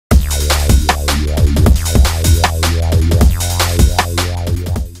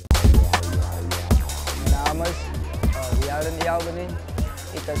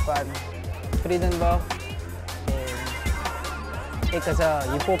van Friedenberg. Ik is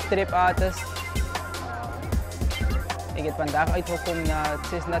een hip-hop trip artist. Ik heb vandaag uitgekomen naar de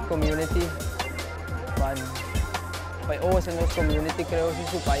Chestnut community. Van bij ons in onze community krijgen we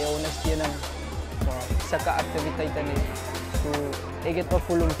super ondersteuning voor zulke activiteiten. So, ik heb een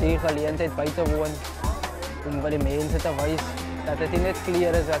volunteer gelegenheid buiten wonen om bij de mensen te wijzen dat het niet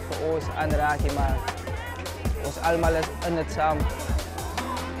clear is dat voor ons aanraakt, maar ons allemaal is in het samen.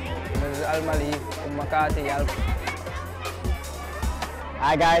 We zijn allemaal hier om elkaar te helpen.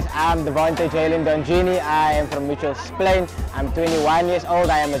 Hi guys, I'm Devontae Jalen Dongini. I am from Mitchell's Plain. I'm 21 years old.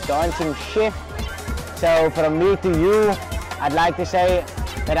 I am a dancing chef. So from me to you, I'd like to say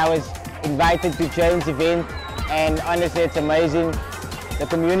that I was invited to Jane's event, and honestly it's amazing. The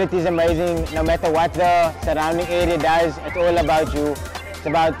community is amazing. No matter what the surrounding area does, it's all about you. It's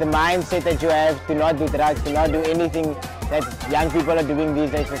about the mindset that you have to not do drugs, to not do anything that young people are doing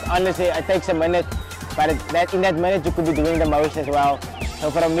these days. Because honestly, it takes a minute, but in that minute you could be doing the most as well. So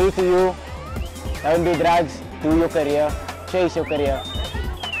from me to you, don't do drugs, do your career, chase your career.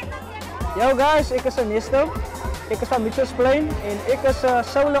 Yo guys, ik is Chestnut. Ik is van Mitchell's Plain en ik is een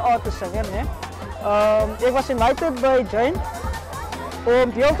solo artist zanger. Ik was invited bij Jane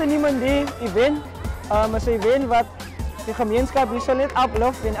om deel te nemen aan die event. Het is een event wat de gemeenschap hier zo net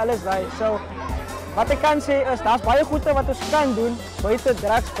uplift en alles daar. So, wat ik kan zeggen is, dat is baie goed wat we kan doen, buiten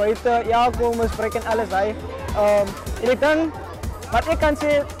drugs, buiten alcohol misbruik en alles daar. En ik denk, wat ik kan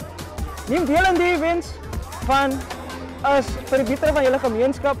zeggen, neem deel aan die events van als verbeteren van jullie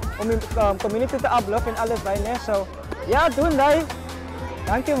gemeenschap om de community te upliften en alles bij. So, ja, doen dat.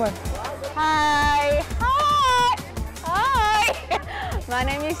 Dank je man. Hi. My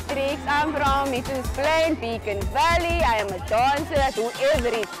name is Trix. I'm from Mitchell's Plain, Beacon Valley. I am a dancer. I do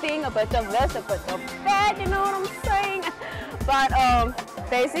everything, a bit of this, a bit of that, you know what I'm saying? But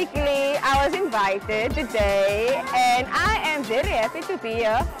basically, I was invited today, and I am very happy to be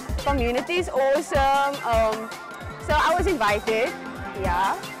here. Community is awesome. So I was invited,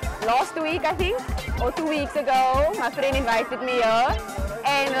 yeah, last week I think, or 2 weeks ago. My friend invited me here,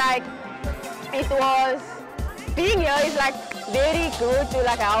 and like it was being here is like very good to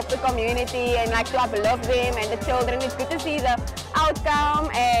like help the community and like to uplift them and the children. It's good to see the outcome,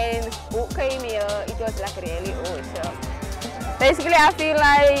 and who came here, it was like really awesome. Basically, I feel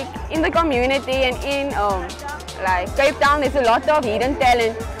like in the community and in like Cape Town, there's a lot of hidden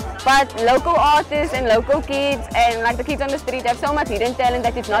talent. But local artists and local kids and like the kids on the street have so much hidden talent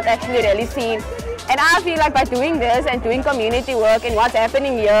that it's not actually really seen. And I feel like by doing this and doing community work and what's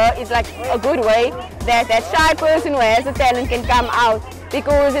happening here is like a good way that that shy person who has the talent can come out.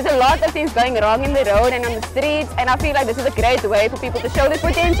 Because there's a lot of things going wrong in the road and on the streets, and I feel like this is a great way for people to show their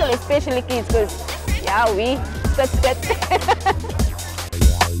potential, especially kids, because yeah, we, that's